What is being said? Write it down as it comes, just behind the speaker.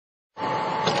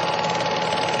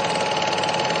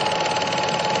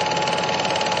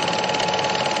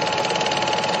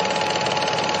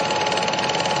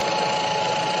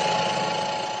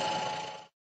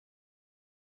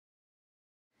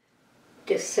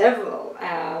several.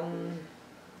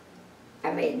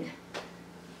 I mean,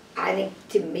 I think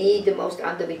to me the most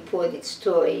underreported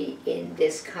story in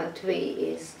this country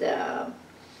is the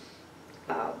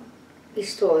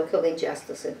historical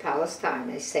injustice in Palestine.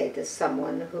 I say this as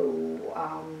someone who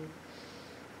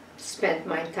spent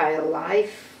my entire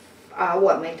life,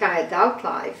 my entire adult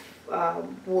life,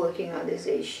 working on this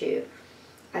issue.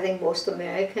 I think most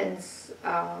Americans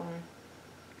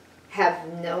have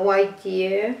no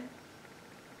idea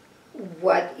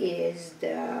what is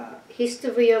the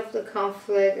history of the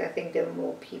conflict. I think there are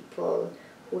more people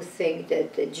who think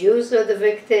that the Jews are the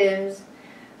victims.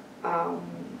 I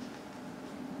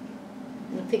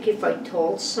think if I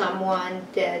told someone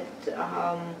that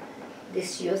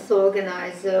this youth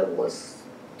organizer was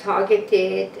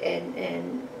targeted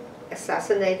and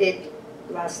assassinated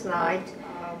last night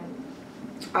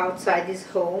outside his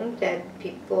home, that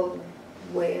people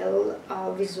will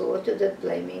resort to the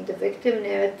blaming the victim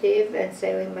narrative and say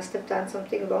we must have done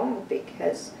something wrong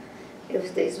because it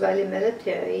was the Israeli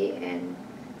military and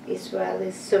Israel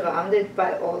is surrounded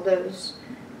by all those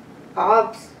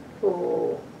Arabs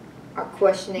who are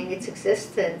questioning its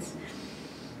existence.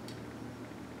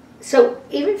 So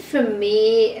even for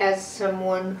me, as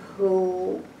someone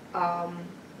who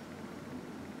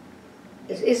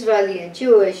is Israeli and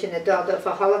Jewish and a daughter of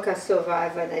a Holocaust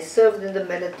survivor, and I served in the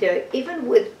military, even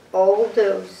with all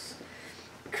those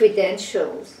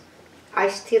credentials, I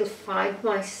still find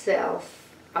myself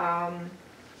on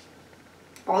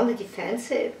the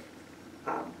defensive.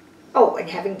 And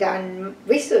having done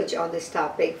research on this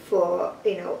topic for,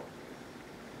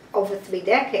 over 3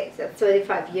 decades,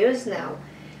 35 years now,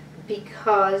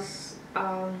 because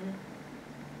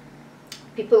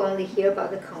people only hear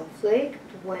about the conflict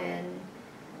when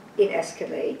it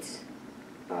escalates.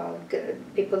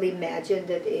 People imagine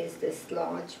that it is this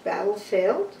large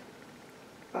battlefield,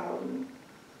 and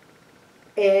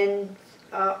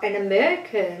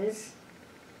Americans,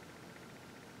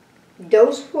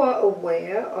 those who are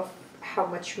aware of how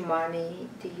much money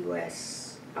the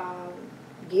U.S.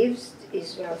 gives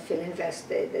Israel feel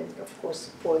invested and, of course,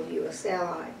 support the U.S.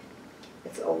 ally.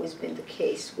 It's always been the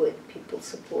case with people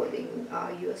supporting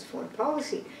U.S. foreign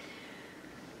policy.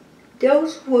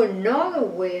 Those who are not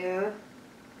aware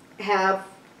have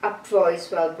a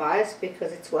pro-Israel bias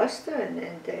because it's Western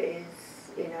and there is,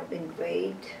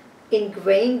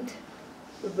 ingrained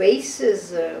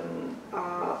racism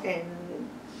and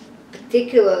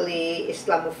particularly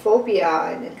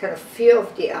Islamophobia and a kind of fear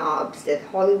of the Arabs that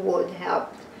Hollywood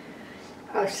helped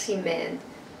cement.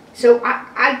 So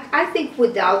I think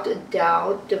without a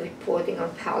doubt the reporting on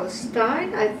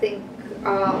Palestine, I think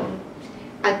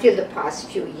until the past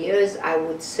few years I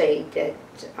would say that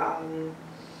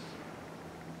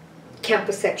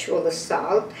campus sexual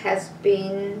assault has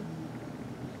been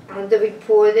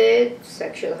underreported,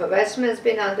 sexual harassment has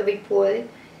been underreported.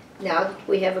 Now that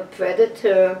we have a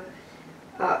predator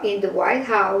in the White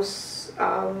House,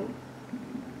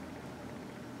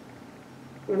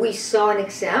 we saw an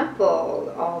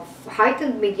example of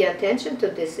heightened media attention to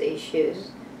these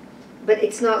issues, but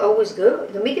it's not always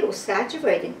good. The media was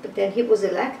saturated, but then he was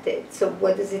elected. So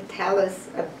what does it tell us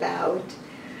about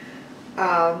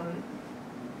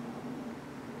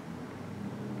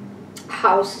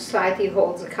how society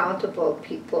holds accountable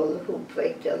people who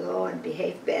break the law and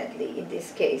behave badly? In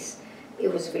this case,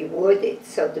 it was rewarded.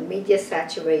 So the media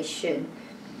saturation,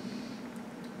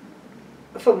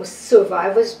 from a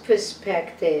survivor's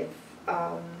perspective,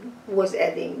 was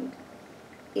adding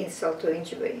insult to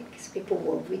injury because people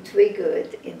were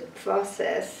re-triggered in the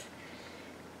process,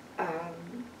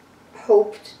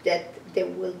 hoped that there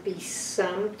will be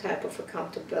some type of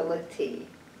accountability,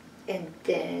 and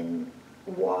then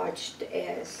watched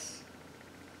as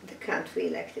the country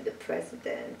elected a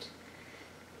president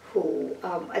who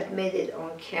admitted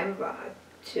on camera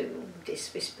to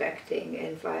disrespecting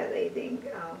and violating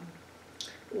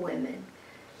women.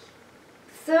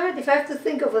 Third, if I have to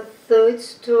think of a third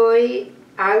story,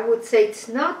 I would say it's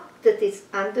not that it's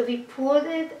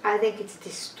underreported, I think it's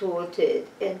distorted,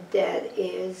 and that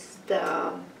is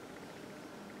the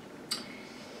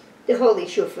whole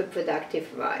issue of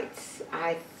reproductive rights.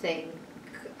 I think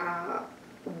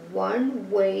one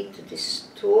way to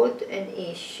distort an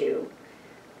issue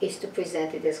is to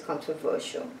present it as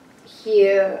controversial.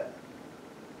 Here,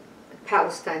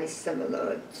 Palestine is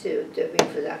similar to the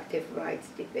reproductive rights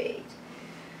debate.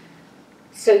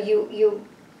 So you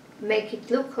make it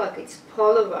look like it's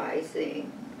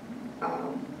polarizing,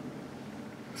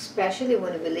 especially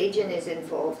when religion is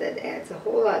involved. That adds a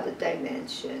whole other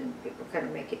dimension. People kind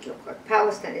of make it look like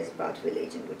Palestine is about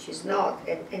religion, which is not,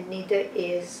 and neither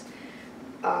is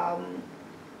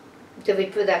the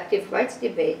reproductive rights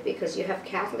debate, because you have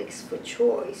Catholics for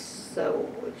choice. So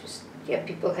just, yeah,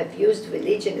 people have used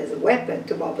religion as a weapon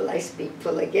to mobilize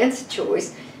people against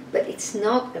choice, but it's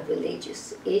not a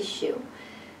religious issue.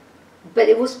 But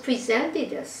it was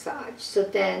presented as such. So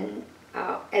then,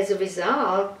 as a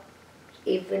result,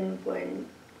 even when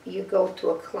you go to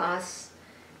a class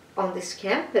on this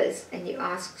campus and you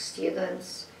ask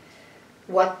students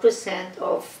what %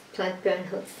 of Planned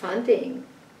Parenthood funding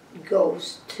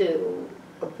goes to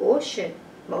abortion,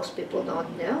 most people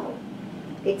don't know.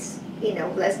 It's, you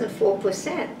know, less than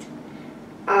 4%.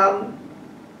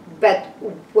 But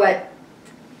what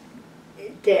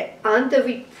the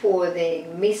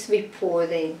underreporting,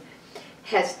 misreporting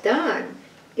has done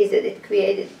is that it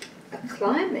created a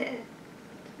climate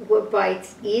whereby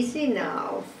it's easy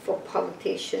now for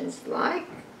politicians like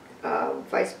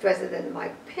Vice President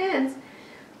Mike Pence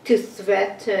to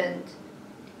threaten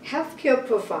healthcare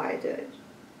providers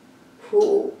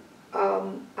who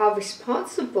are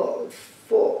responsible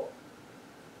for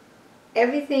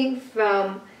everything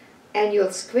from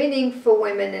annual screening for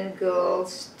women and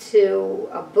girls to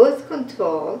birth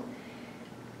control,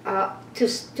 to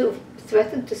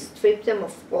threaten to strip them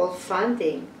of all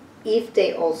funding if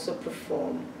they also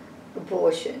perform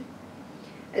abortion.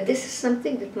 This is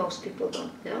something that most people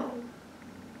don't know.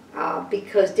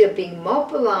 Because they're being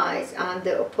mobilized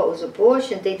under oppose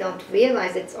abortion, they don't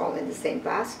realize it's all in the same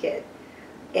basket,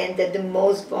 and that the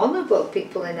most vulnerable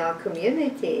people in our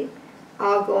community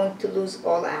are going to lose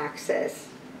all access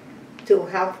to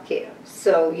health care.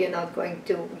 So you're going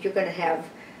to have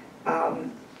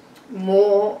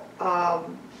more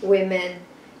women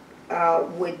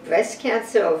with breast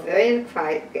cancer or ovarian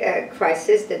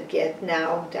crisis that get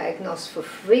now diagnosed for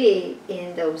free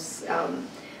in those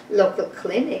local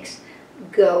clinics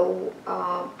go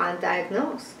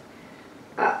undiagnosed.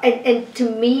 And to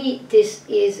me, this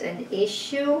is an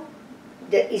issue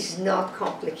that is not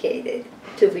complicated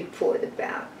to report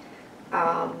about.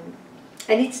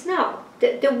 And it's not.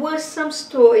 There were some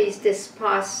stories this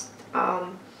past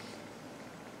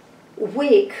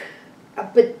week,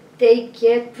 but they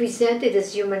get presented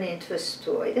as human interest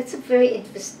story. That's a very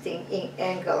interesting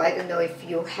angle. I don't know if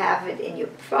you have it in your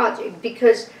project,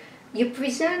 because you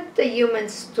present the human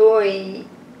story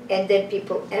and then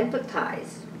people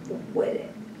empathize with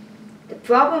it. The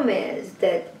problem is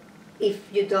that if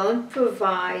you don't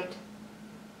provide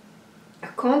a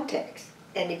context,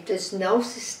 and if there's no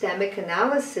systemic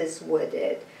analysis with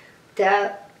it,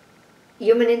 that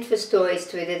human interest story is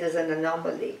treated as an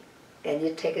anomaly. And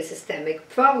you take a systemic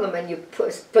problem and you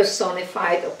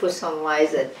personify it or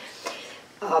personalize it.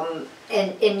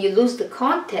 And you lose the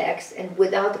context, and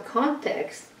without the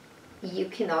context, you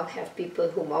cannot have people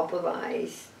who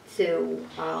mobilize to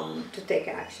take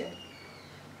action.